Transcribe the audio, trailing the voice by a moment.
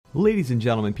Ladies and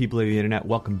gentlemen, people of the internet,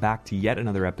 welcome back to yet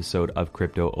another episode of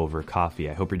Crypto Over Coffee.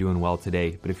 I hope you're doing well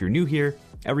today, but if you're new here,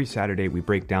 every Saturday we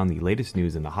break down the latest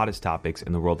news and the hottest topics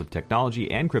in the world of technology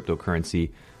and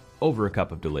cryptocurrency over a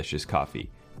cup of delicious coffee,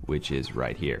 which is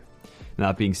right here. Now,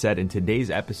 that being said, in today's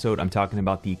episode, I'm talking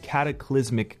about the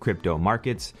cataclysmic crypto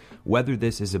markets, whether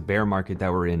this is a bear market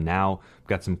that we're in now. We've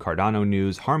got some Cardano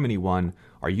news, Harmony One,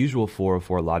 our usual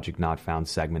 404 Logic Not Found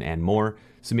segment, and more.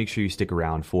 So make sure you stick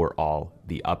around for all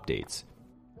the updates.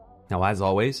 Now, as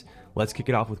always, let's kick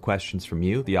it off with questions from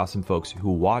you, the awesome folks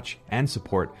who watch and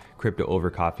support Crypto Over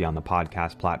Coffee on the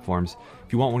podcast platforms.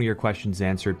 If you want one of your questions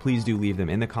answered, please do leave them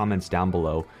in the comments down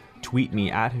below. Tweet me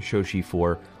at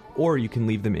Hashoshi4, or you can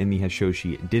leave them in the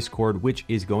Hashoshi Discord, which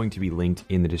is going to be linked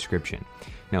in the description.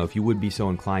 Now, if you would be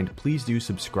so inclined, please do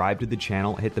subscribe to the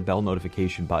channel, hit the bell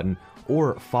notification button,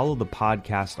 or follow the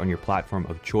podcast on your platform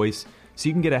of choice so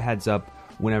you can get a heads up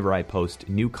whenever I post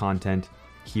new content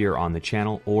here on the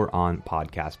channel or on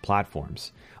podcast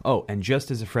platforms. Oh, and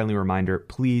just as a friendly reminder,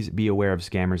 please be aware of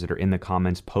scammers that are in the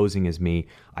comments posing as me.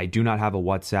 I do not have a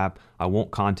WhatsApp. I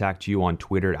won't contact you on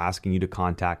Twitter asking you to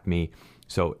contact me.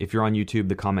 So if you're on YouTube,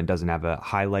 the comment doesn't have a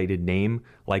highlighted name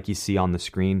like you see on the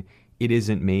screen. It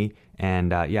isn't me.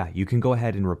 And you can go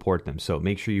ahead and report them. So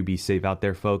make sure you be safe out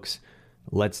there, folks.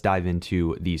 Let's dive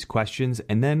into these questions,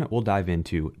 and then we'll dive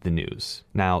into the news.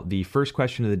 Now, the first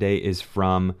question of the day is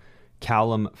from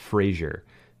Callum Frazier.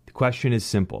 The question is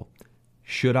simple.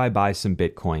 Should I buy some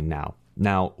Bitcoin now?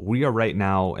 Now, we are right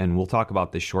now, and we'll talk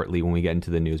about this shortly when we get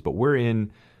into the news, but we're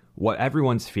in what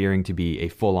everyone's fearing to be a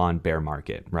full-on bear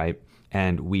market, right?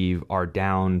 And we are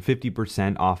down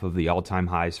 50% off of the all-time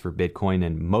highs for Bitcoin,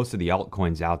 and most of the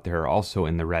altcoins out there are also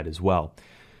in the red as well.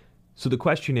 So the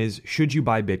question is, should you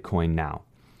buy Bitcoin now?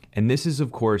 And this is,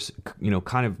 of course,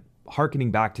 kind of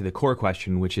hearkening back to the core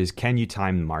question, which is, can you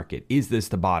time the market? Is this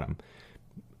the bottom?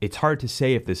 It's hard to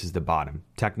say if this is the bottom.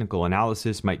 Technical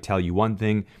analysis might tell you one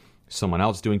thing. Someone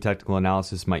else doing technical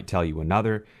analysis might tell you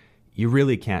another. You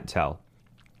really can't tell.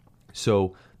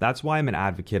 So that's why I'm an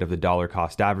advocate of the dollar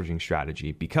cost averaging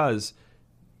strategy, because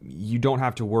you don't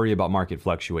have to worry about market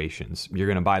fluctuations. You're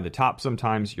going to buy the top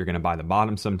sometimes, you're going to buy the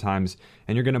bottom sometimes,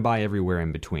 and you're going to buy everywhere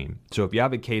in between. So if you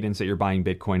have a cadence that you're buying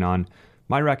Bitcoin on,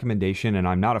 my recommendation, and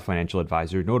I'm not a financial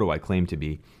advisor, nor do I claim to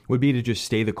be, would be to just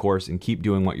stay the course and keep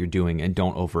doing what you're doing and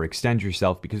don't overextend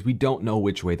yourself, because we don't know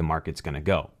which way the market's going to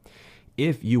go.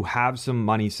 If you have some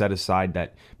money set aside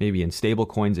that maybe in stable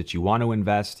coins that you want to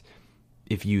invest,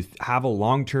 if you have a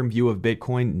long-term view of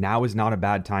Bitcoin, now is not a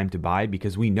bad time to buy,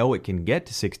 because we know it can get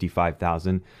to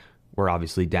 65,000. We're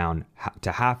obviously down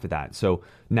to half of that. So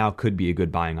now could be a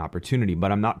good buying opportunity,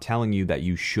 but I'm not telling you that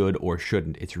you should or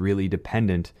shouldn't. It's really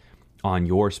dependent on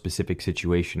your specific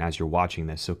situation as you're watching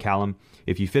this. So Callum,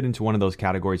 if you fit into one of those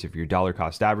categories, if you're dollar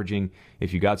cost averaging,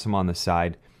 if you got some on the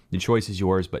side, the choice is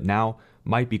yours, but now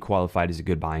might be qualified as a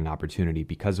good buying opportunity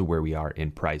because of where we are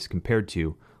in price compared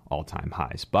to all-time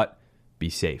highs. But be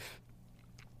safe.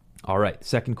 All right,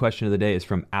 second question of the day is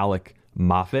from Alec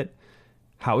Moffat.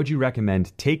 How would you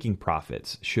recommend taking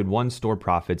profits? Should one store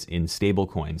profits in stable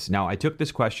coins? Now, I took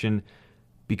this question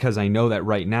because I know that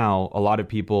right now a lot of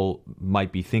people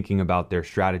might be thinking about their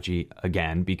strategy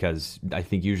again, because I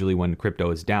think usually when crypto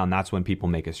is down, that's when people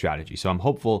make a strategy. So I'm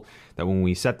hopeful that when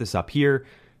we set this up here,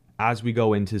 as we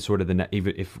go into sort of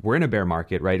if we're in a bear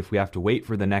market, right, if we have to wait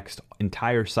for the next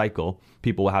entire cycle,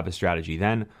 people will have a strategy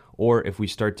then. Or if we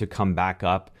start to come back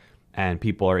up and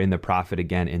people are in the profit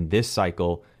again in this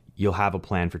cycle, you'll have a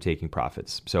plan for taking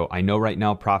profits. So I know right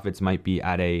now profits might be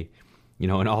at an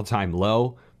all-time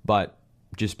low, but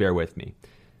just bear with me.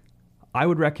 I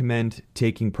would recommend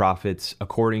taking profits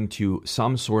according to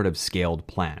some sort of scaled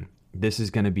plan. This is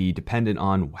going to be dependent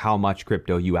on how much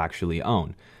crypto you actually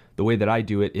own. The way that I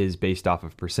do it is based off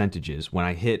of percentages. When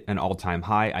I hit an all-time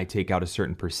high, I take out a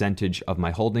certain percentage of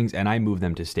my holdings and I move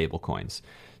them to stablecoins.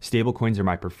 Stablecoins are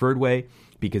my preferred way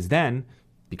because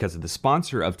of the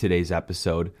sponsor of today's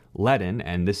episode, Ledn,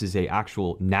 and this is a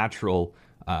actual natural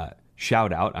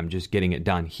shout out, I'm just getting it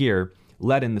done here.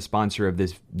 Ledn, the sponsor of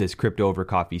this Crypto Over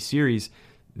Coffee series,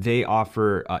 they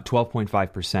offer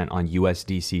 12.5% on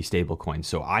USDC stablecoins.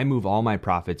 So I move all my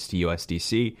profits to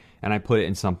USDC and I put it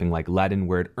in something like Ledn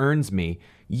where it earns me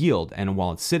yield. And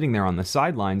while it's sitting there on the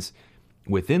sidelines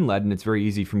within Ledn, it's very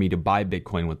easy for me to buy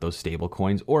Bitcoin with those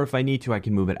stablecoins. Or if I need to, I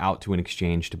can move it out to an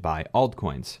exchange to buy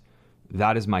altcoins.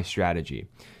 That is my strategy.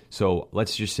 So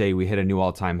let's just say we hit a new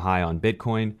all-time high on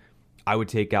Bitcoin. I would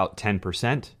take out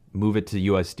 10%, move it to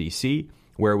USDC,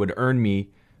 where it would earn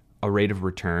me a rate of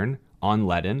return on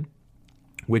Ledn,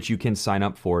 which you can sign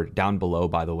up for down below,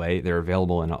 by the way. They're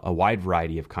available in a wide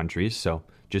variety of countries, so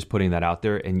Just putting that out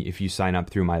there. And if you sign up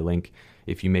through my link,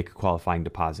 if you make a qualifying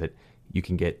deposit, you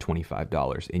can get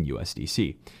 $25 in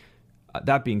USDC.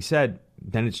 That being said,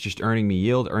 then it's just earning me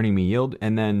yield.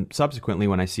 And then subsequently,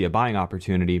 when I see a buying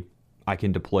opportunity, I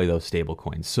can deploy those stable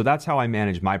coins. So that's how I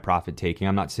manage my profit taking.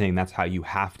 I'm not saying that's how you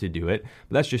have to do it,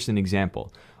 but that's just an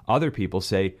example. Other people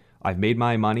say, I've made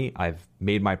my money, I've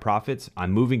made my profits,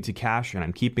 I'm moving to cash, and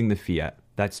I'm keeping the fiat.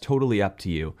 That's totally up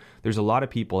to you. There's a lot of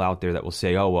people out there that will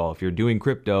say, oh, well, if you're doing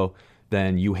crypto,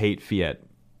 then you hate fiat.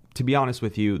 To be honest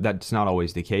with you, that's not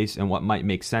always the case. And what might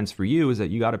make sense for you is that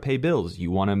you got to pay bills. You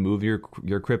want to move your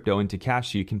crypto into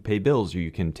cash so you can pay bills, or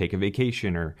you can take a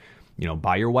vacation, or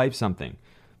buy your wife something.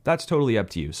 That's totally up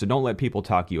to you. So don't let people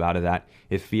talk you out of that.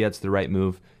 If fiat's the right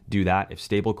move, do that. If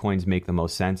stable coins make the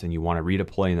most sense and you want to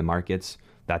redeploy in the markets,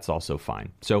 that's also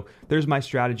fine. So there's my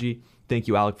strategy. Thank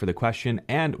you, Alec, for the question.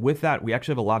 And with that, we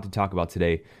actually have a lot to talk about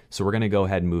today. So we're going to go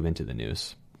ahead and move into the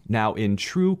news. Now, in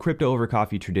true Crypto Over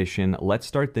Coffee tradition, let's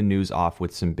start the news off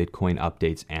with some Bitcoin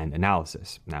updates and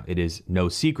analysis. Now, it is no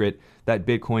secret that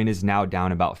Bitcoin is now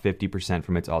down about 50%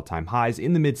 from its all-time highs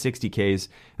in the mid-60Ks,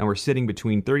 and we're sitting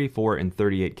between 34 and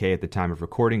 38K at the time of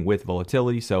recording with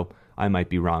volatility, so I might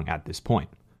be wrong at this point.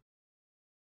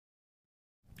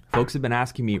 Folks have been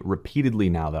asking me repeatedly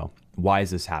now, though, why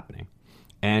is this happening?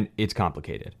 And it's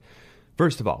complicated.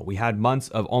 First of all, we had months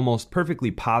of almost perfectly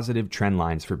positive trend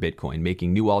lines for Bitcoin,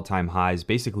 making new all-time highs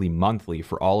basically monthly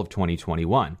for all of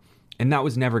 2021. And that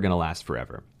was never going to last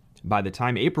forever. By the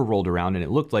time April rolled around and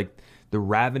it looked like the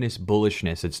ravenous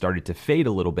bullishness had started to fade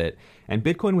a little bit, and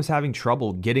Bitcoin was having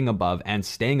trouble getting above and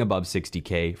staying above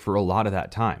 60K for a lot of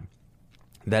that time.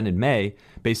 Then in May,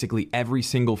 basically every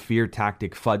single fear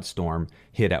tactic FUD storm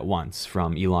hit at once,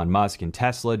 from Elon Musk and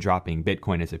Tesla dropping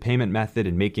Bitcoin as a payment method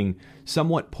and making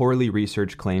somewhat poorly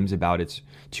researched claims about it,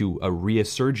 to a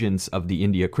resurgence of the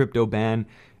India crypto ban,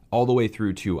 all the way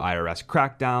through to IRS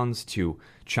crackdowns, to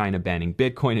China banning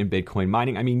Bitcoin and Bitcoin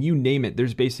mining. I mean, you name it,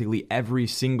 there's basically every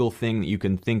single thing that you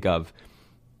can think of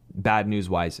bad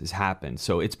news-wise has happened.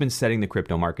 So it's been setting the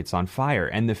crypto markets on fire,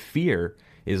 and the fear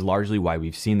is largely why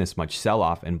we've seen this much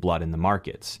sell-off and blood in the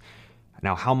markets.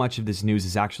 Now, how much of this news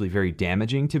is actually very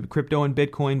damaging to crypto and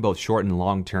Bitcoin, both short and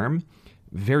long term?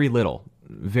 Very little.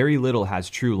 Very little has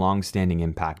true long-standing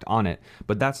impact on it,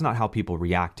 but that's not how people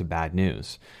react to bad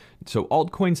news. So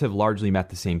altcoins have largely met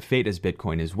the same fate as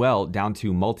Bitcoin as well, down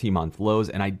to multi-month lows,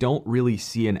 and I don't really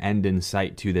see an end in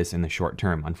sight to this in the short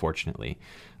term, unfortunately.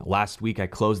 Last week, I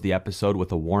closed the episode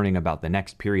with a warning about the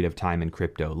next period of time in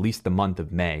crypto, at least the month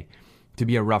of May, to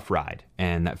be a rough ride,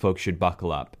 and that folks should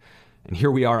buckle up. And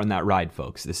here we are on that ride,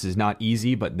 folks. This is not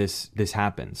easy, but this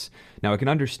happens. Now, I can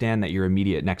understand that your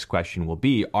immediate next question will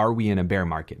be, are we in a bear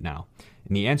market now?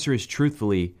 And the answer is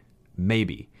truthfully,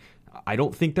 maybe. I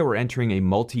don't think that we're entering a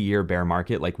multi-year bear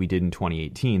market like we did in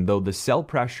 2018, though the sell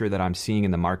pressure that I'm seeing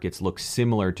in the markets looks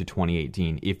similar to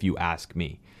 2018, if you ask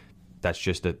me. That's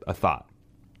just a thought.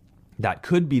 That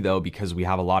could be, though, because we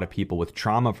have a lot of people with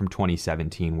trauma from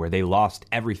 2017 where they lost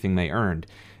everything they earned.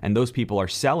 And those people are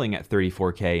selling at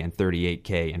 34K and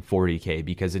 38K and 40K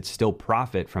because it's still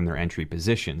profit from their entry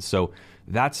positions. So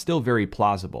that's still very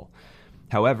plausible.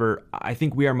 However, I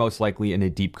think we are most likely in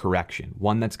a deep correction,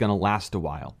 one that's going to last a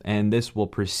while, and this will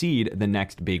precede the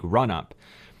next big run-up.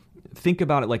 Think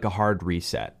about it like a hard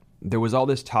reset. There was all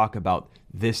this talk about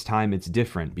this time it's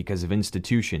different because of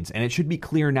institutions, and it should be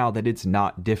clear now that it's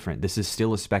not different. This is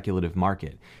still a speculative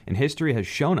market, and history has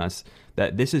shown us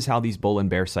that this is how these bull and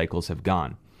bear cycles have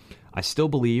gone. I still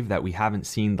believe that we haven't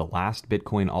seen the last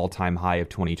Bitcoin all-time high of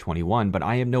 2021, but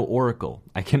I am no oracle.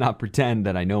 I cannot pretend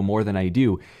that I know more than I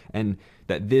do, and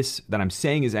that this that I'm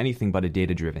saying is anything but a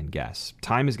data-driven guess.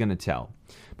 Time is going to tell.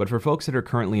 But for folks that are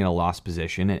currently in a loss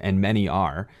position, and many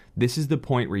are, this is the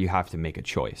point where you have to make a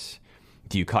choice.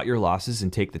 Do you cut your losses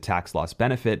and take the tax loss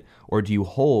benefit, or do you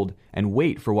hold and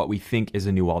wait for what we think is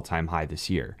a new all-time high this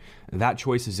year? That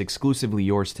choice is exclusively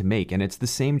yours to make, and it's the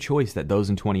same choice that those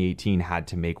in 2018 had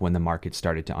to make when the market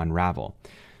started to unravel.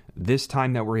 This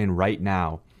time that we're in right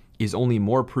now is only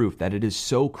more proof that it is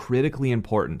so critically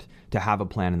important to have a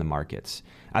plan in the markets.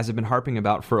 As I've been harping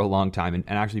about for a long time, and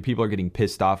actually people are getting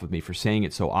pissed off with me for saying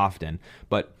it so often,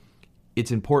 but it's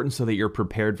important so that you're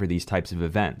prepared for these types of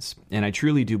events. And I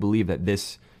truly do believe that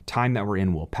this time that we're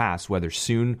in will pass, whether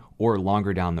soon or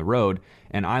longer down the road.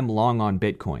 And I'm long on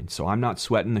Bitcoin, so I'm not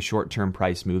sweating the short-term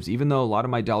price moves, even though a lot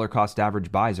of my dollar cost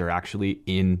average buys are actually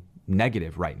in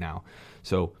negative right now.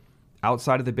 So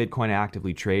outside of the Bitcoin I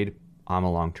actively trade, I'm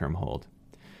a long-term hold.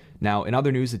 Now, in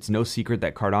other news, it's no secret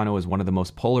that Cardano is one of the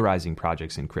most polarizing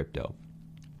projects in crypto.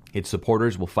 Its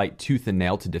supporters will fight tooth and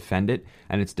nail to defend it,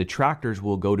 and its detractors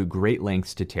will go to great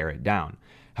lengths to tear it down.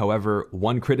 However,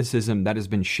 one criticism that has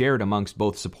been shared amongst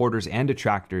both supporters and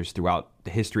detractors throughout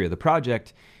the history of the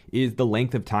project is the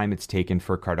length of time it's taken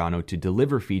for Cardano to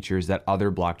deliver features that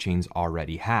other blockchains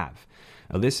already have.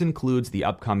 Now, this includes the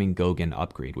upcoming Goguen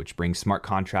upgrade, which brings smart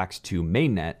contracts to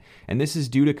mainnet, and this is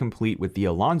due to complete with the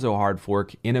Alonzo hard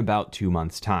fork in about 2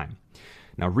 months' time.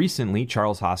 Now, recently,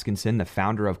 Charles Hoskinson, the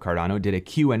founder of Cardano, did a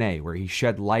Q&A where he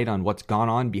shed light on what's gone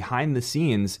on behind the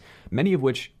scenes, many of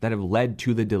which that have led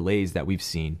to the delays that we've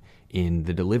seen in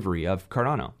the delivery of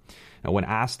Cardano. Now, when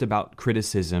asked about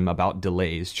criticism about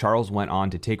delays, Charles went on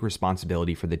to take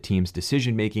responsibility for the team's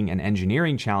decision-making and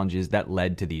engineering challenges that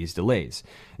led to these delays,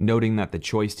 noting that the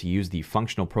choice to use the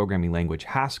functional programming language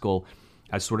Haskell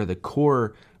as sort of the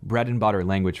core bread and butter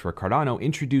language for Cardano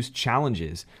introduced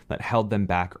challenges that held them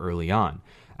back early on,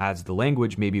 as the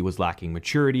language maybe was lacking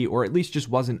maturity or at least just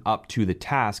wasn't up to the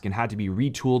task and had to be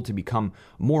retooled to become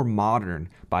more modern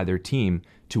by their team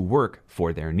to work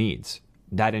for their needs.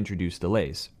 That introduced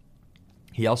delays.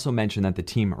 He also mentioned that the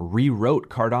team rewrote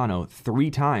Cardano 3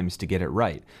 times to get it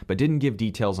right, but didn't give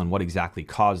details on what exactly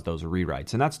caused those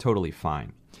rewrites, and that's totally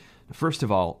fine. First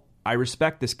of all, I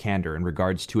respect this candor in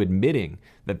regards to admitting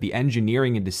that the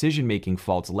engineering and decision-making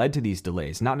faults led to these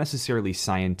delays, not necessarily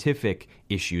scientific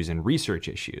issues and research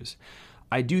issues.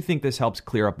 I do think this helps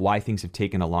clear up why things have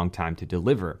taken a long time to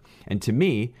deliver. And to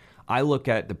me, I look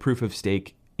at the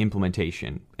proof-of-stake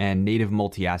implementation and native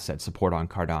multi-asset support on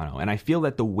Cardano, and I feel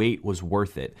that the wait was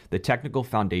worth it. The technical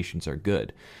foundations are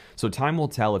good. So time will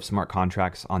tell if smart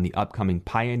contracts on the upcoming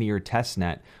Pioneer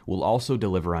testnet will also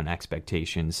deliver on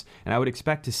expectations, and I would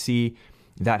expect to see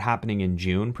that happening in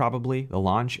June, probably, the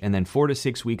launch, and then 4 to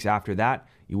 6 weeks after that,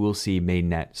 you will see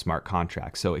mainnet smart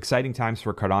contracts. So exciting times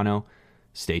for Cardano.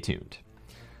 Stay tuned.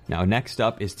 Now, next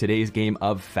up is today's game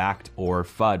of Fact or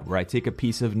FUD, where I take a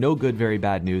piece of no good, very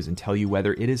bad news and tell you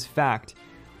whether it is fact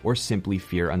or simply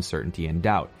fear, uncertainty, and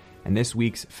doubt. And this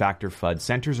week's Fact or FUD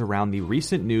centers around the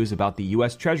recent news about the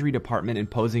U.S. Treasury Department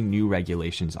imposing new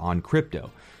regulations on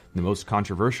crypto, the most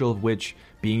controversial of which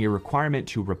being a requirement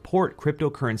to report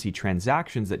cryptocurrency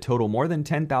transactions that total more than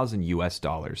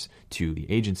 $10,000 to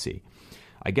the agency.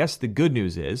 I guess the good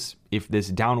news is, if this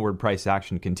downward price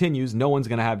action continues, no one's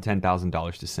going to have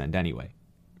 $10,000 to send anyway.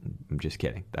 I'm just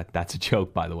kidding. That's a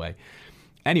joke, by the way.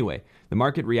 Anyway, the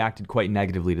market reacted quite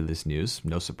negatively to this news.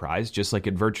 No surprise, just like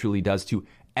it virtually does to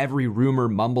every rumor,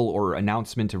 mumble, or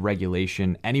announcement of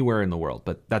regulation anywhere in the world.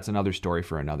 But that's another story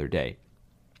for another day.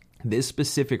 This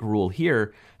specific rule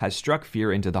here has struck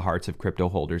fear into the hearts of crypto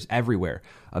holders everywhere,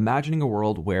 imagining a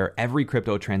world where every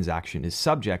crypto transaction is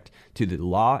subject to the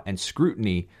law and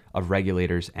scrutiny of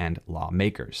regulators and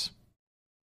lawmakers.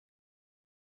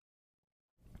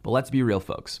 But let's be real,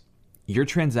 folks. You're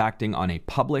transacting on a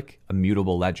public,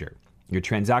 immutable ledger. Your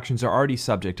transactions are already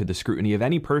subject to the scrutiny of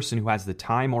any person who has the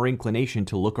time or inclination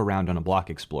to look around on a block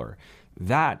explorer.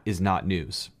 That is not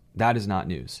news. That is not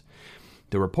news.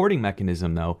 The reporting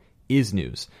mechanism, though, is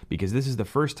news, because this is the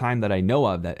first time that I know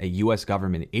of that a U.S.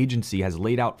 government agency has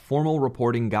laid out formal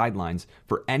reporting guidelines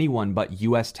for anyone but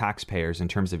U.S. taxpayers in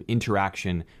terms of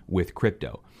interaction with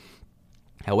crypto.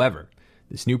 However,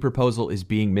 this new proposal is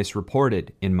being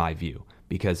misreported, in my view,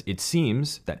 because it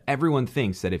seems that everyone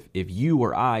thinks that if you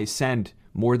or I send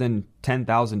more than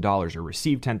 $10,000 or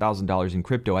receive $10,000 in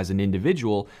crypto as an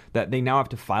individual, that they now have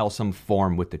to file some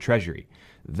form with the Treasury.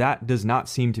 That does not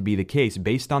seem to be the case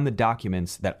based on the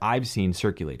documents that I've seen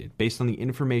circulated, based on the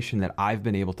information that I've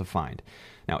been able to find.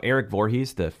 Now, Eric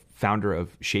Voorhees, the founder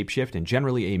of Shapeshift and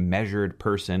generally a measured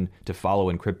person to follow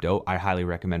in crypto, I highly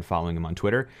recommend following him on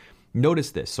Twitter. Notice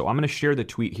this. So I'm going to share the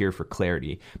tweet here for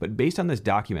clarity, but based on this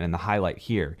document and the highlight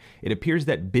here, it appears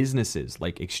that businesses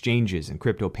like exchanges and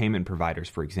crypto payment providers,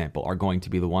 for example, are going to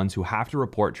be the ones who have to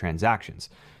report transactions,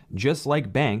 just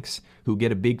like banks who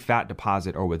get a big fat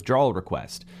deposit or withdrawal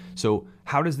request. So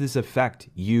how does this affect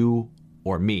you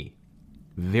or me?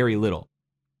 Very little.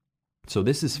 So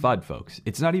this is FUD, folks.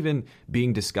 It's not even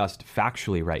being discussed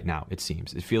factually right now, it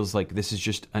seems. It feels like this is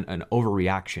just an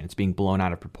overreaction. It's being blown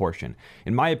out of proportion.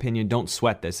 In my opinion, don't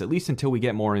sweat this, at least until we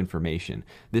get more information.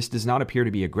 This does not appear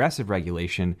to be aggressive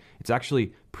regulation. It's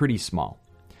actually pretty small.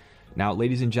 Now,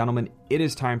 ladies and gentlemen, it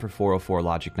is time for 404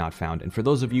 Logic Not Found. And for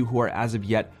those of you who are as of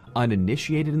yet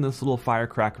uninitiated in this little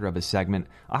firecracker of a segment,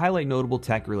 I highlight notable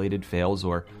tech-related fails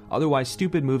or otherwise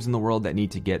stupid moves in the world that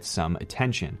need to get some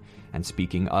attention. And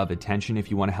speaking of attention,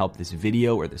 if you want to help this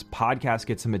video or this podcast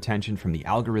get some attention from the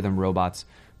algorithm robots,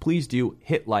 please do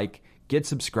hit like, get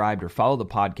subscribed, or follow the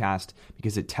podcast,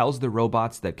 because it tells the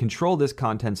robots that control this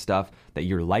content stuff that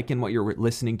you're liking what you're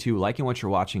listening to, liking what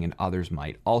you're watching, and others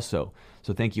might also.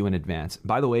 So thank you in advance.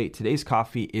 By the way, today's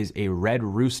coffee is a Red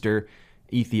Rooster,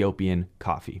 Ethiopian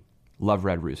coffee. Love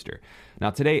Red Rooster. Now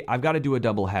today, I've got to do a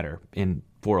double header in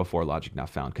 404 Logic Not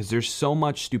Found because there's so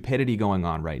much stupidity going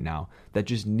on right now that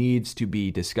just needs to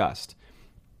be discussed.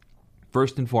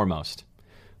 First and foremost,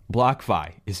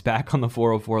 BlockFi is back on the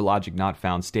 404 Logic Not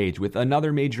Found stage with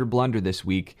another major blunder this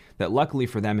week that luckily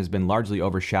for them has been largely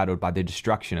overshadowed by the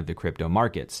destruction of the crypto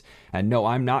markets. And no,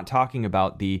 I'm not talking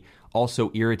about the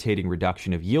also irritating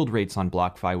reduction of yield rates on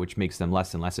BlockFi, which makes them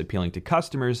less and less appealing to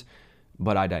customers,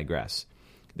 but I digress.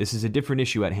 This is a different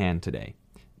issue at hand today.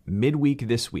 Midweek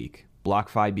this week,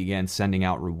 BlockFi began sending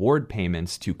out reward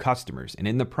payments to customers, and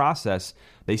in the process,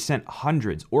 they sent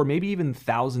hundreds or maybe even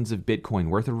thousands of Bitcoin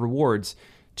worth of rewards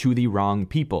to the wrong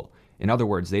people. In other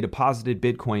words, they deposited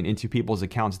Bitcoin into people's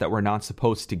accounts that were not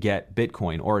supposed to get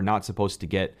Bitcoin or not supposed to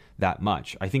get that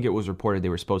much. I think it was reported they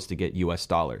were supposed to get US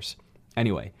dollars.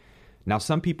 Anyway, now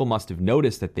some people must have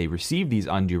noticed that they received these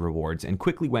undue rewards and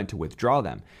quickly went to withdraw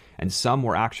them, and some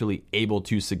were actually able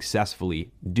to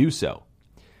successfully do so.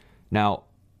 Now,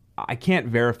 I can't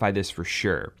verify this for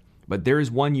sure, but there is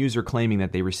one user claiming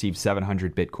that they received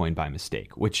 700 Bitcoin by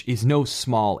mistake, which is no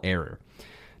small error.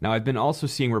 Now, I've been also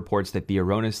seeing reports that the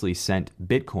erroneously sent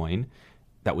Bitcoin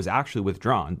that was actually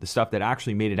withdrawn, the stuff that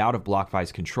actually made it out of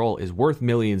BlockFi's control, is worth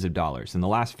millions of dollars. And the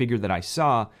last figure that I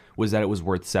saw was that it was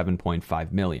worth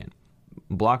 7.5 million.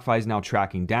 BlockFi is now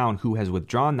tracking down who has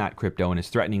withdrawn that crypto and is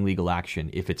threatening legal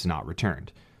action if it's not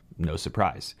returned. No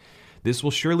surprise. This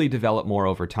will surely develop more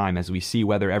over time as we see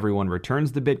whether everyone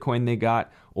returns the Bitcoin they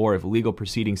got or if legal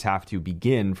proceedings have to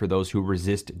begin for those who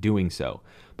resist doing so.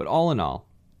 But all in all,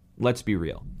 let's be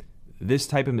real. This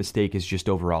type of mistake is just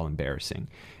overall embarrassing.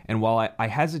 And while I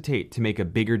hesitate to make a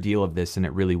bigger deal of this than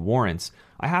it really warrants,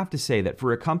 I have to say that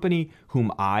for a company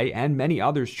whom I and many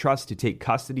others trust to take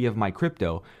custody of my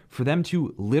crypto, for them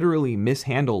to literally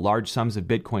mishandle large sums of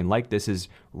Bitcoin like this is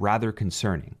rather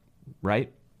concerning,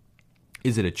 right?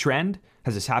 Is it a trend?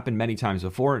 Has this happened many times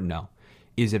before? No.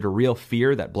 Is it a real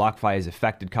fear that BlockFi has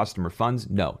affected customer funds?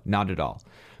 No, not at all.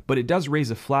 But it does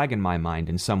raise a flag in my mind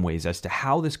in some ways as to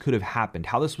how this could have happened,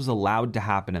 how this was allowed to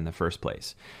happen in the first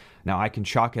place. Now, I can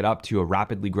chalk it up to a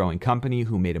rapidly growing company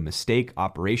who made a mistake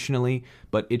operationally,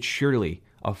 but it's surely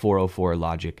a 404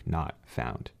 Logic Not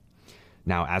Found.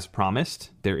 Now, as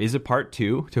promised, there is a part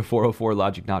 2 to 404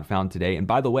 Logic Not Found today. And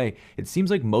by the way, it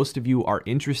seems like most of you are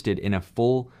interested in a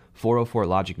full 404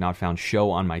 Logic Not Found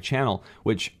show on my channel,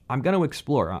 which I'm going to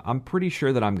explore. I'm pretty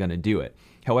sure that I'm going to do it.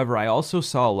 However, I also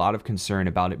saw a lot of concern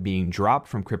about it being dropped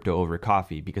from Crypto Over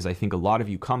Coffee because I think a lot of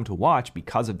you come to watch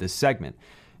because of this segment.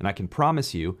 And I can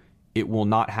promise you, it will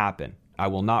not happen. I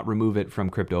will not remove it from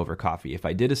Crypto Over Coffee. If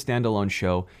I did a standalone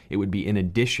show, it would be in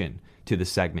addition to the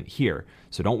segment here.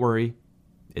 So don't worry,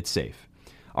 it's safe.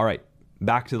 All right,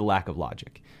 back to the lack of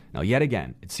logic. Now, yet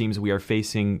again, it seems we are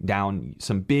facing down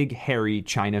some big, hairy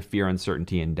China fear,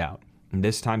 uncertainty, and doubt. And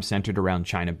this time centered around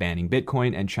China banning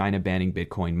Bitcoin and China banning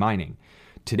Bitcoin mining.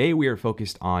 Today, we are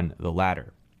focused on the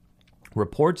latter.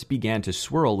 Reports began to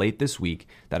swirl late this week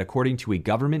that according to a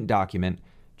government document,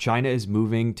 China is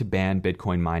moving to ban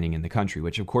Bitcoin mining in the country,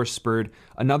 which of course spurred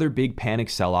another big panic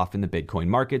sell-off in the Bitcoin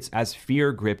markets as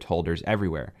fear gripped holders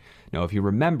everywhere. Now, if you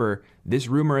remember, this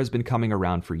rumor has been coming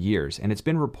around for years, and it's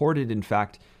been reported, in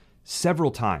fact, several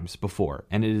times before,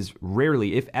 and it has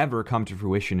rarely, if ever, come to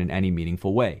fruition in any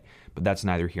meaningful way. But that's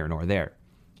neither here nor there.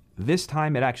 This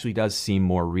time, it actually does seem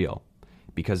more real,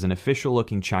 because an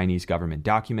official-looking Chinese government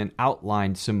document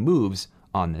outlined some moves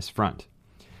on this front.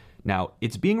 Now,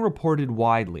 it's being reported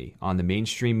widely on the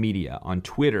mainstream media, on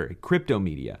Twitter, crypto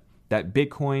media, that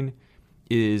Bitcoin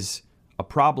is a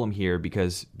problem here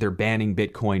because they're banning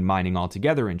Bitcoin mining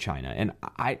altogether in China. And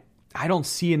I don't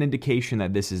see an indication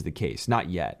that this is the case, not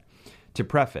yet. To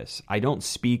preface, I don't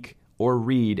speak or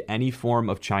read any form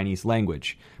of Chinese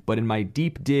language, but in my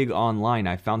deep dig online,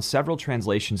 I found several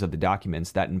translations of the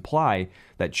documents that imply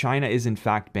that China is in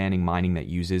fact banning mining that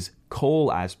uses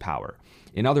coal as power.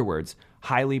 In other words,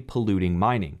 highly polluting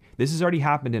mining. This has already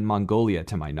happened in Mongolia,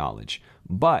 to my knowledge,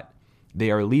 but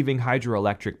they are leaving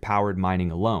hydroelectric powered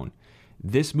mining alone.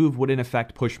 This move would in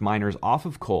effect push miners off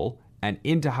of coal and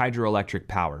into hydroelectric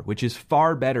power, which is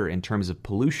far better in terms of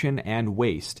pollution and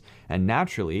waste. And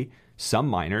naturally, some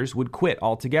miners would quit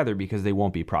altogether because they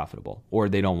won't be profitable, or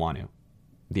they don't want to.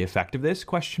 The effect of this?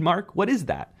 What is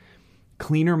that?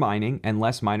 Cleaner mining and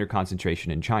less miner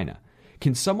concentration in China.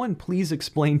 Can someone please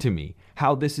explain to me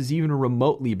how this is even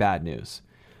remotely bad news?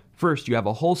 First, you have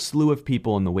a whole slew of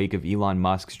people in the wake of Elon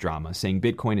Musk's drama saying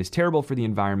Bitcoin is terrible for the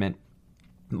environment,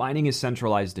 mining is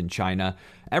centralized in China,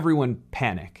 everyone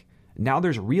panic. Now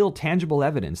there's real tangible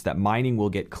evidence that mining will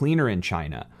get cleaner in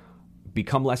China,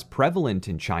 become less prevalent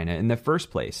in China in the first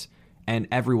place, and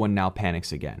everyone now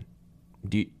panics again.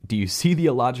 Do you see the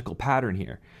illogical pattern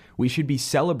here? We should be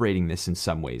celebrating this in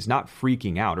some ways, not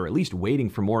freaking out, or at least waiting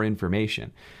for more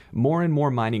information. More and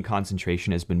more mining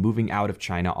concentration has been moving out of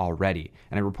China already,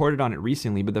 and I reported on it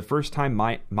recently, but the first time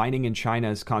mining in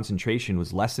China's concentration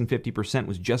was less than 50%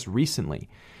 was just recently.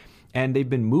 And they've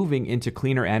been moving into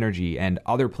cleaner energy and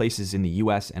other places in the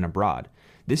US and abroad.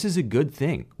 This is a good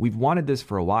thing. We've wanted this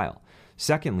for a while.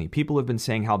 Secondly, people have been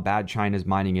saying how bad China's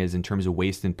mining is in terms of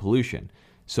waste and pollution.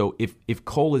 So if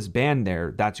coal is banned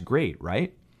there, that's great,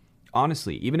 right?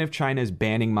 Honestly, even if China is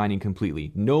banning mining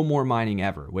completely, no more mining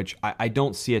ever, which I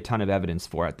don't see a ton of evidence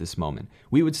for at this moment,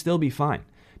 we would still be fine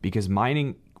because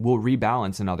mining will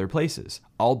rebalance in other places,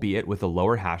 albeit with a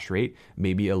lower hash rate,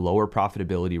 maybe a lower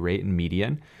profitability rate in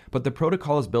median, but the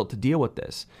protocol is built to deal with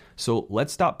this. So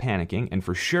let's stop panicking, and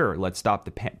for sure, let's stop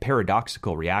the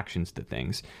paradoxical reactions to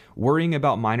things, worrying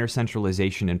about miner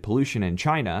centralization and pollution in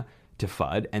China to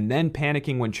FUD, and then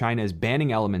panicking when China is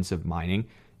banning elements of mining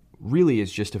really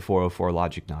is just a 404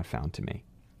 logic not found to me.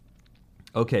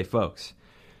 Okay, folks.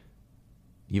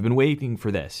 You've been waiting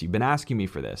for this. You've been asking me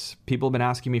for this. People have been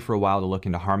asking me for a while to look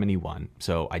into Harmony One.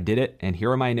 So I did it, and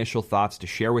here are my initial thoughts to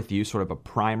share with you, sort of a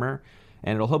primer,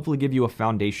 and it'll hopefully give you a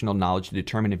foundational knowledge to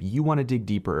determine if you want to dig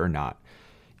deeper or not.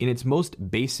 In its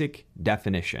most basic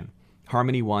definition,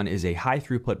 Harmony One is a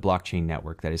high-throughput blockchain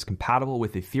network that is compatible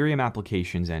with Ethereum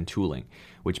applications and tooling,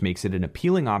 which makes it an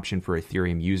appealing option for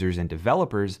Ethereum users and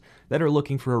developers that are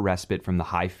looking for a respite from the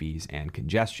high fees and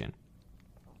congestion.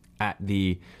 At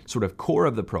the sort of core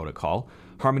of the protocol,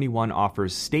 Harmony One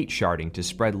offers state sharding to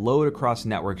spread load across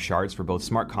network shards for both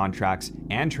smart contracts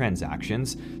and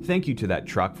transactions. Thank you to that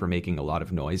truck for making a lot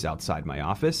of noise outside my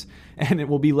office. And it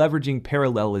will be leveraging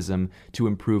parallelism to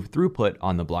improve throughput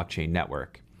on the blockchain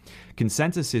network.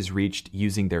 Consensus is reached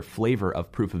using their flavor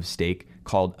of proof of stake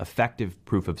called effective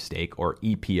proof of stake, or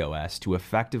EPOS, to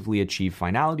effectively achieve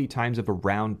finality times of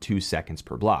around 2 seconds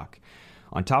per block.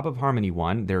 On top of Harmony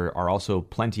One, there are also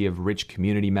plenty of rich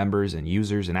community members and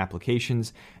users and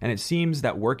applications, and it seems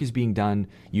that work is being done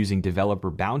using developer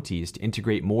bounties to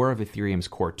integrate more of Ethereum's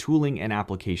core tooling and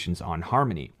applications on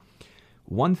Harmony.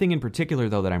 One thing in particular,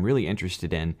 though, that I'm really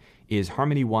interested in is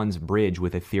Harmony One's bridge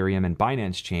with Ethereum and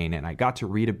Binance Chain, and I got to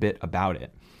read a bit about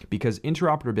it, because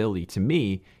interoperability, to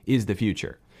me, is the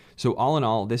future. So all in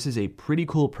all, this is a pretty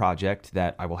cool project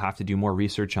that I will have to do more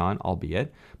research on,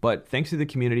 albeit, but thanks to the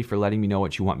community for letting me know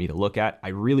what you want me to look at. I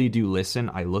really do listen.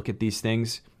 I look at these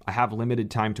things. I have limited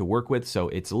time to work with, so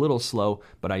it's a little slow,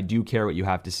 but I do care what you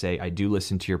have to say. I do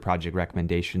listen to your project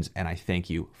recommendations, and I thank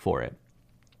you for it.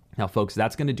 Now, folks,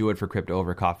 that's going to do it for Crypto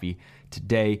Over Coffee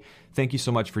today. Thank you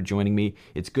so much for joining me.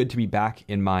 It's good to be back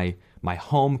in my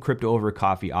home Crypto Over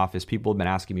Coffee office. People have been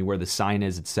asking me where the sign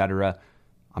is, etc.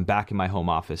 I'm back in my home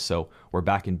office, so we're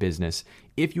back in business.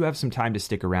 If you have some time to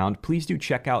stick around, please do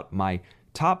check out my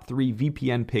top 3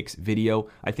 VPN picks video.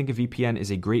 I think a VPN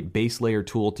is a great base layer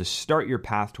tool to start your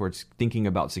path towards thinking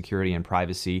about security and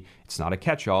privacy. It's not a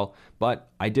catch-all, but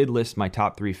I did list my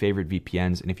top 3 favorite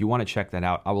VPNs, and if you want to check that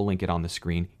out, I will link it on the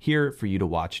screen here for you to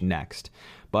watch next.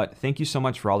 But thank you so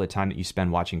much for all the time that you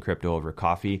spend watching Crypto Over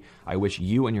Coffee. I wish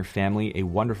you and your family a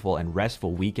wonderful and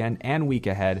restful weekend and week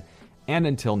ahead, and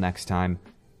until next time,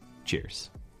 cheers.